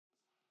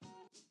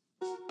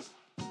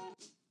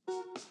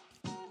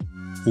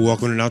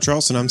Welcome to Now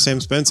Charleston. I'm Sam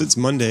Spence. It's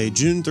Monday,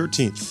 June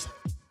 13th.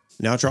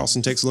 Now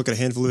Charleston takes a look at a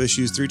handful of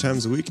issues 3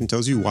 times a week and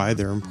tells you why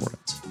they're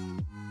important.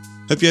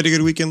 Hope you had a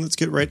good weekend. Let's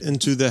get right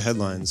into the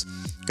headlines.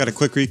 Got a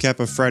quick recap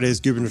of Friday's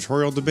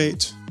gubernatorial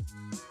debate,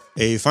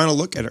 a final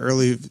look at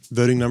early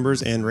voting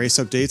numbers and race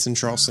updates in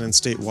Charleston and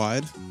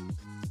statewide,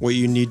 what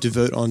you need to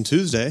vote on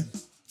Tuesday.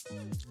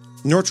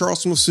 North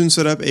Charleston will soon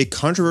set up a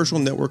controversial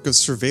network of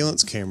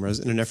surveillance cameras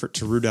in an effort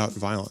to root out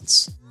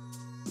violence.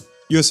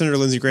 U.S. Senator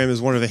Lindsey Graham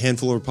is one of a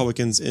handful of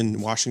Republicans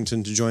in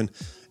Washington to join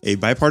a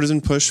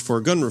bipartisan push for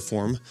gun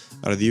reform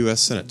out of the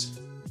U.S. Senate.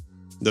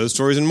 Those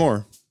stories and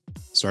more,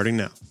 starting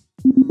now.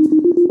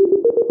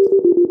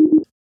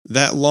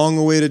 That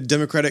long-awaited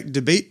Democratic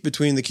debate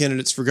between the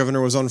candidates for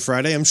governor was on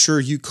Friday. I'm sure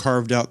you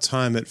carved out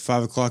time at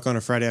 5 o'clock on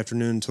a Friday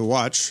afternoon to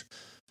watch,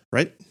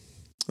 right?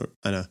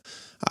 I know.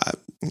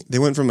 They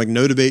went from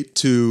no debate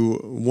to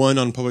one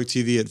on public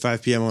TV at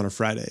 5 p.m. on a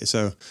Friday,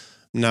 so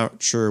I'm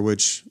not sure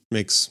which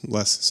makes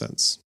less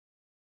sense.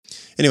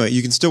 Anyway,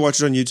 you can still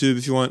watch it on YouTube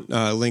if you want.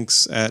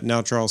 Links at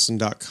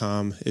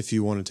nowcharleston.com if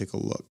you want to take a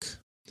look.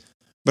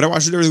 But I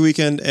watched it over the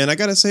weekend, and I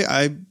gotta say,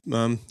 I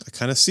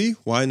kind of see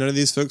why none of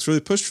these folks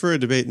really pushed for a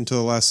debate until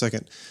the last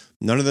second.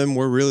 None of them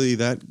were really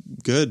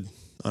that good,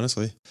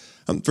 honestly.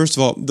 First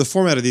of all, the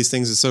format of these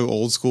things is so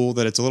old school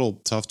that it's a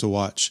little tough to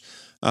watch.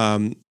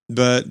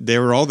 But they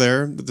were all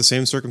there with the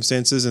same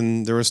circumstances,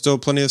 and there was still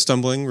plenty of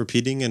stumbling,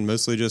 repeating, and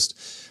mostly just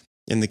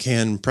in the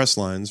can press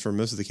lines for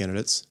most of the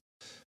candidates.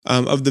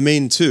 Of the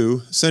main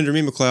two, Senator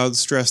Mimi McLeod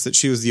stressed that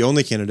she was the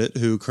only candidate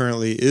who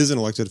currently is an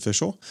elected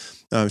official.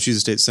 She's a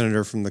state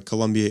senator from the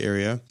Columbia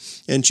area,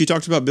 and she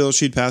talked about bills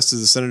she'd passed as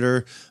a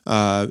senator,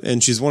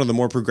 and she's one of the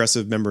more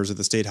progressive members of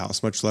the state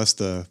house, much less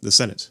the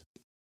Senate.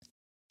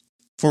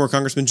 Former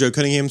Congressman Joe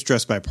Cunningham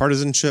stressed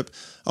bipartisanship,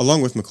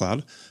 along with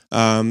McLeod,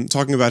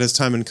 talking about his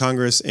time in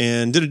Congress,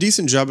 and did a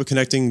decent job of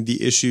connecting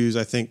the issues,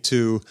 I think,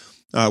 to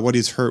what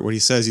he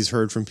says he's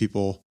heard from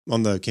people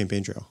on the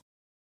campaign trail.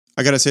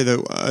 I got to say,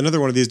 though, another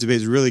one of these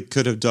debates really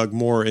could have dug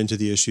more into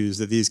the issues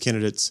that these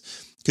candidates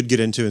could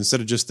get into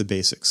instead of just the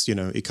basics,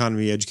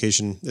 economy,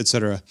 education,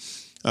 etc.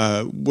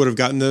 Would have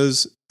gotten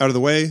those out of the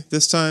way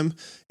this time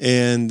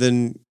and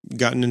then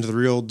gotten into the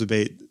real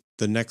debate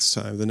the next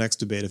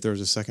debate, if there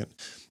was a second.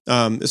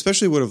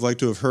 Especially would have liked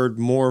to have heard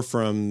more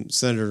from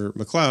Senator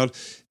McLeod.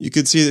 You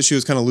could see that she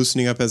was kind of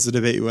loosening up as the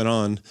debate went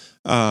on,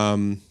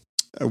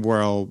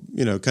 while,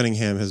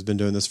 Cunningham has been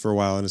doing this for a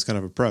while and is kind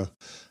of a pro.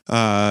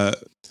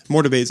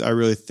 More debates, I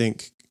really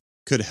think,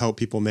 could help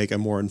people make a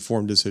more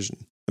informed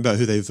decision about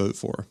who they vote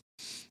for.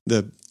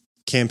 The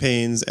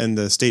campaigns and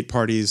the state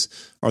parties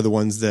are the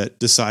ones that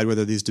decide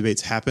whether these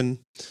debates happen.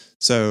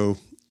 So,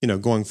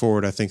 going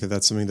forward, I think that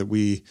that's something that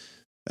we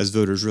as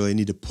voters really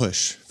need to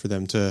push for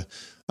them to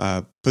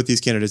put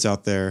these candidates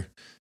out there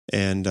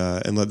and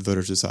let the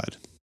voters decide.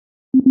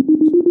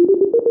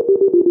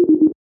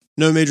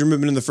 No major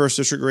movement in the 1st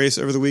District race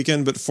over the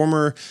weekend, but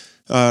former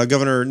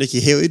Governor Nikki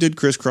Haley did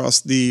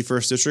crisscross the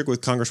 1st District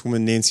with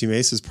Congresswoman Nancy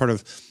Mace as part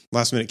of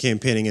last-minute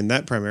campaigning in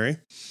that primary.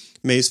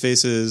 Mace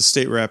faces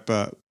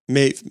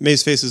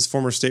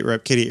former state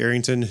rep Katie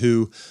Arrington,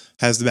 who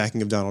has the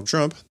backing of Donald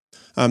Trump.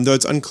 Though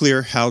it's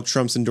unclear how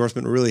Trump's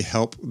endorsement will really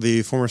help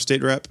the former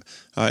state rep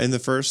in the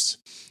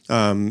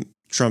 1st.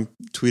 Trump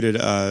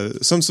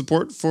tweeted some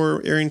support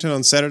for Arrington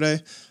on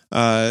Saturday,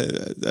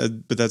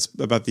 but that's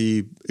about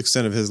the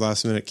extent of his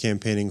last-minute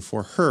campaigning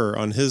for her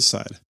on his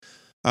side.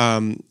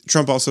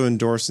 Trump also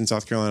endorsed in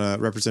South Carolina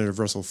Representative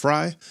Russell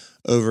Fry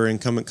over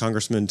incumbent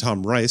Congressman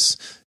Tom Rice,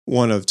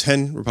 one of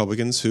 10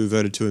 Republicans who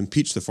voted to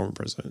impeach the former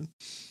president.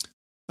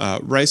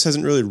 Rice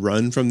hasn't really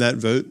run from that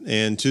vote,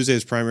 and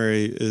Tuesday's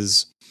primary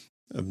is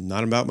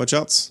not about much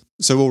else.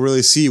 So we'll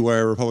really see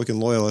where Republican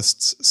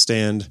loyalists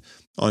stand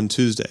on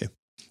Tuesday.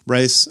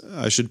 Rice,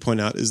 I should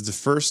point out, is the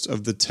first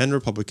of the 10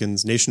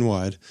 Republicans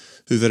nationwide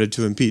who voted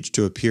to impeach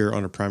to appear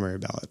on a primary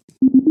ballot.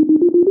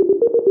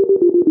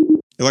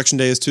 Election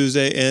day is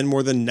Tuesday, and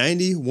more than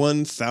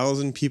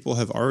 91,000 people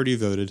have already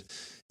voted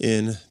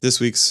in this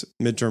week's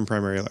midterm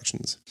primary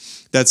elections.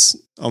 That's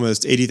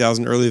almost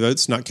 80,000 early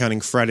votes, not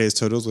counting Friday's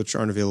totals, which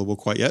aren't available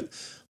quite yet,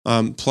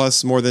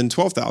 plus more than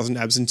 12,000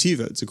 absentee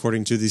votes,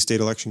 according to the State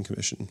Election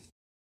Commission.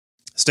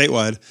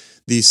 Statewide,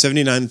 the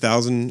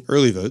 79,000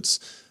 early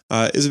votes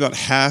is about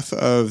half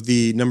of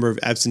the number of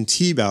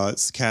absentee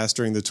ballots cast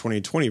during the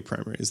 2020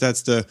 primaries.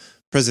 That's the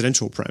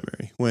presidential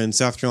primary, when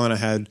South Carolina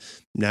had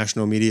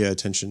national media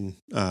attention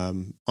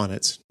on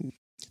it.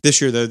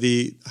 This year, though,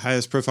 the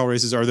highest profile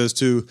races are those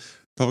two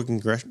Republican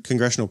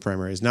congressional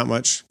primaries. Not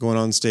much going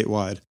on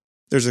statewide.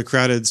 There's a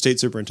crowded state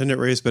superintendent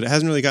race, but it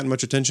hasn't really gotten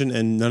much attention,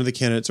 and none of the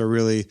candidates are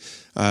really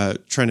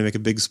trying to make a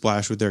big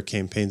splash with their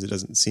campaigns, it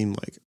doesn't seem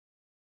like.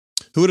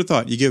 Who would have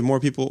thought you give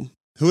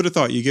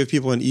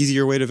people an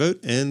easier way to vote,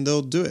 and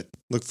they'll do it?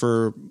 Look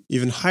for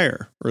even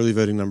higher early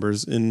voting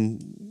numbers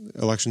in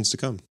elections to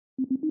come.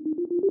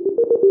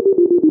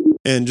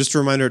 And just a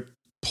reminder,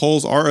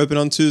 Polls are open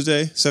on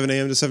Tuesday, 7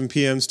 a.m. to 7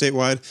 p.m.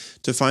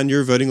 statewide. To find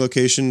your voting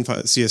location,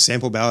 see a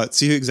sample ballot,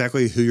 see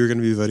exactly who you're going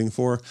to be voting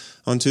for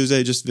on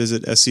Tuesday, just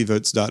visit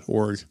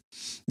scvotes.org.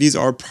 These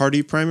are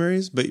party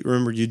primaries, but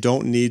remember, you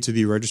don't need to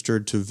be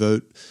registered to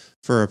vote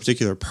for a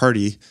particular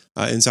party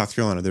in South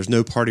Carolina. There's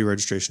no party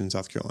registration in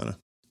South Carolina.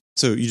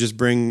 So you just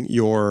bring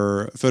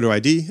your photo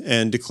ID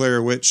and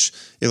declare which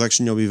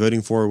election you'll be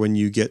voting for when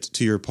you get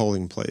to your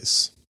polling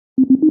place.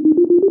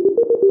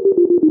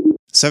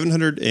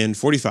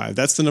 745.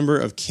 That's the number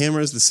of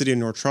cameras the city of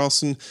North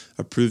Charleston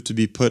approved to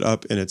be put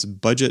up in its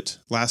budget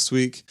last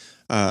week,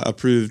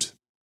 approved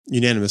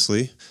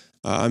unanimously,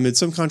 amid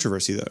some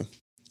controversy, though.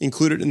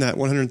 Included in that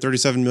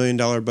 $137 million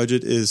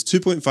budget is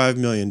 $2.5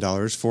 million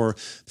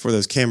for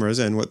those cameras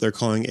and what they're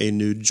calling a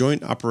new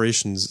Joint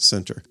Operations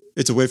Center.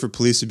 It's a way for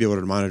police to be able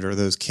to monitor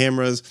those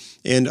cameras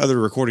and other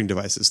recording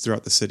devices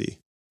throughout the city.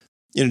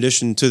 In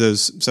addition to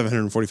those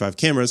 745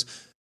 cameras,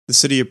 the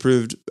city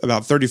approved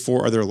about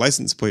 34 other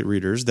license plate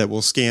readers that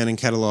will scan and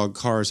catalog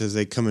cars as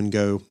they come and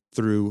go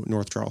through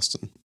North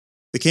Charleston.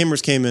 The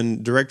cameras came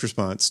in direct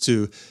response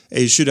to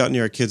a shootout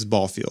near a kids'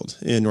 ball field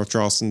in North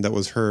Charleston that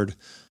was heard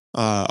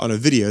on a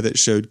video that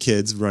showed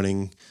kids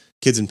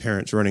and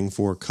parents running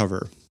for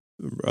cover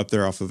up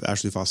there off of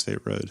Ashley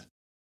Phosphate Road.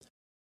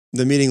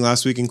 The meeting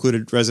last week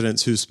included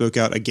residents who spoke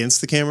out against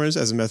the cameras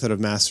as a method of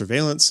mass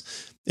surveillance,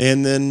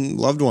 and then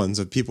loved ones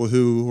of people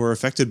who were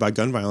affected by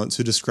gun violence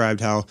who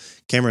described how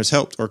cameras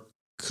helped or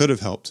could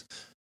have helped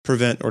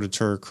prevent or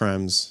deter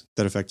crimes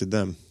that affected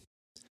them.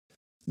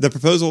 The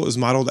proposal is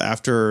modeled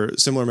after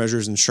similar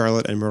measures in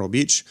Charlotte and Myrtle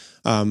Beach,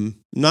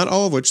 not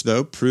all of which,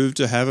 though, proved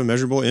to have a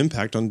measurable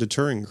impact on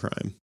deterring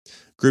crime.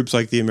 Groups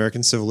like the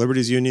American Civil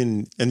Liberties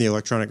Union and the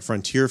Electronic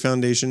Frontier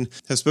Foundation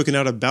have spoken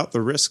out about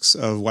the risks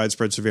of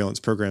widespread surveillance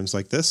programs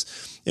like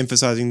this,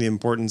 emphasizing the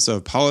importance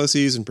of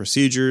policies and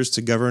procedures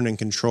to govern and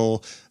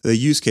control the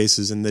use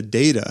cases and the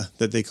data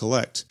that they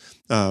collect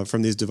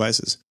from these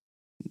devices.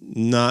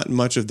 Not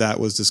much of that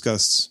was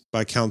discussed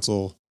by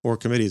council or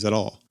committees at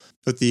all,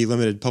 with the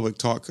limited public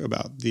talk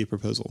about the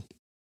proposal.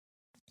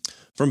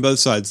 From both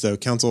sides, though,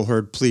 council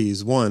heard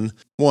pleas, one,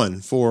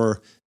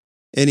 for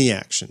any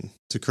action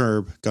to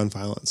curb gun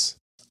violence.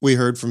 We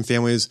heard from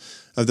families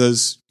of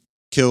those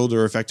killed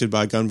or affected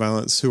by gun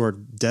violence who are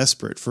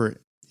desperate for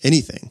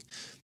anything.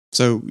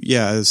 So,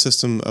 yeah, a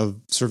system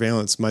of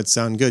surveillance might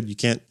sound good. You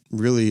can't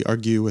really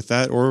argue with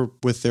that or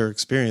with their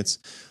experience.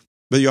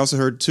 But you also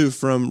heard, too,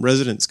 from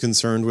residents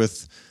concerned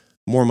with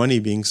more money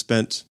being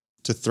spent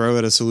to throw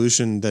at a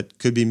solution that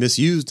could be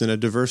misused in a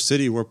diverse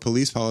city where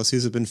police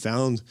policies have been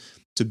found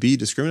to be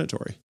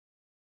discriminatory.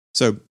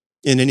 So,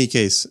 in any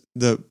case,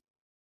 the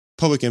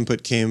public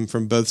input came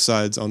from both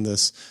sides on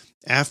this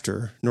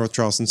after North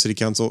Charleston City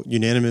Council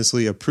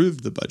unanimously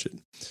approved the budget.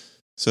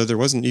 So there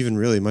wasn't even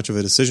really much of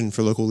a decision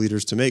for local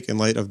leaders to make in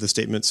light of the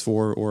statements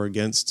for or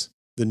against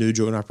the new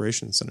Joint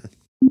Operations Center.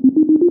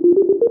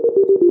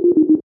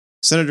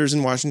 Senators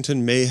in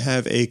Washington may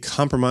have a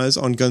compromise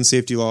on gun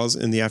safety laws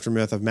in the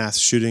aftermath of mass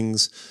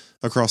shootings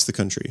across the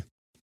country.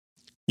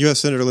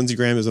 U.S. Senator Lindsey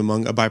Graham is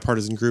among a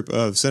bipartisan group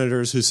of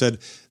senators who said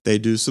they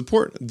do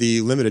support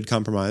the limited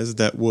compromise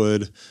that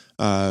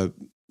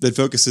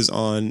focuses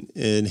on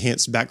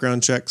enhanced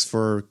background checks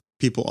for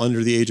people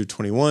under the age of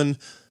 21,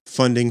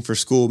 funding for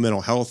school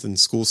mental health and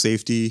school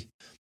safety,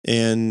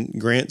 and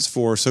grants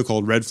for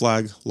so-called red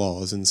flag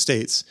laws in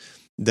states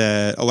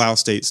that allow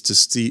states to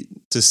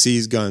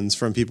seize guns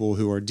from people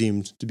who are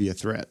deemed to be a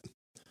threat.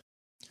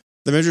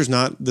 The measure is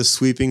not the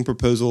sweeping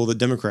proposal that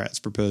Democrats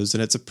proposed,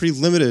 and it's pretty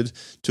limited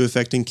to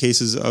affecting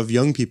cases of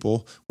young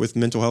people with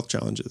mental health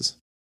challenges.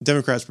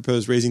 Democrats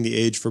proposed raising the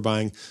age for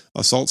buying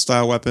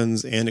assault-style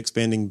weapons and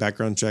expanding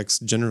background checks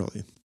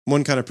generally.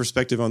 One kind of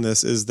perspective on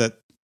this is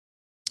that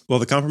while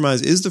the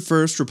compromise is the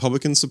first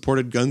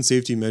Republican-supported gun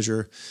safety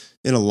measure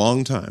in a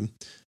long time,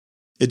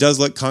 it does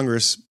let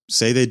Congress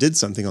say they did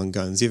something on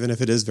guns, even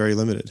if it is very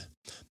limited.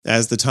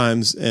 As the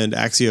Times and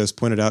Axios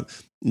pointed out,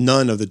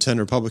 none of the 10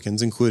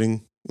 Republicans,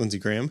 including Lindsey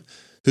Graham,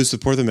 who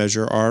support the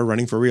measure, are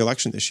running for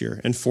re-election this year,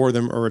 and 4 of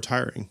them are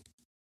retiring.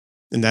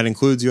 And that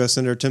includes U.S.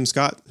 Senator Tim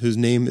Scott, whose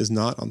name is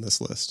not on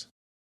this list.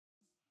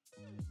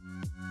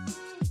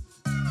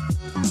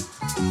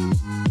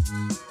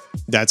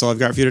 That's all I've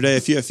got for you today.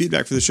 If you have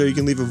feedback for the show, you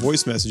can leave a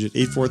voice message at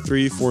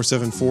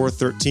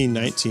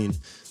 843-474-1319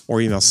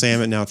 or email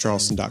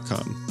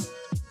sam@nowcharleston.com.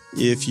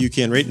 If you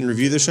can rate and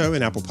review the show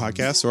in Apple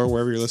Podcasts or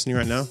wherever you're listening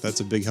right now, that's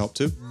a big help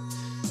too.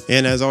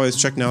 And as always,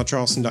 check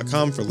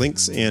nowcharleston.com for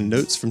links and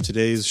notes from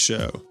today's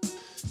show.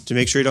 To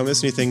make sure you don't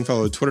miss anything,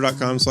 follow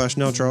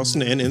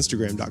twitter.com/nowcharleston and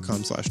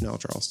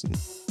instagram.com/nowcharleston.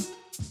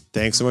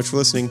 Thanks so much for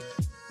listening.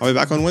 I'll be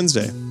back on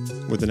Wednesday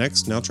with the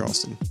next Now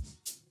Charleston.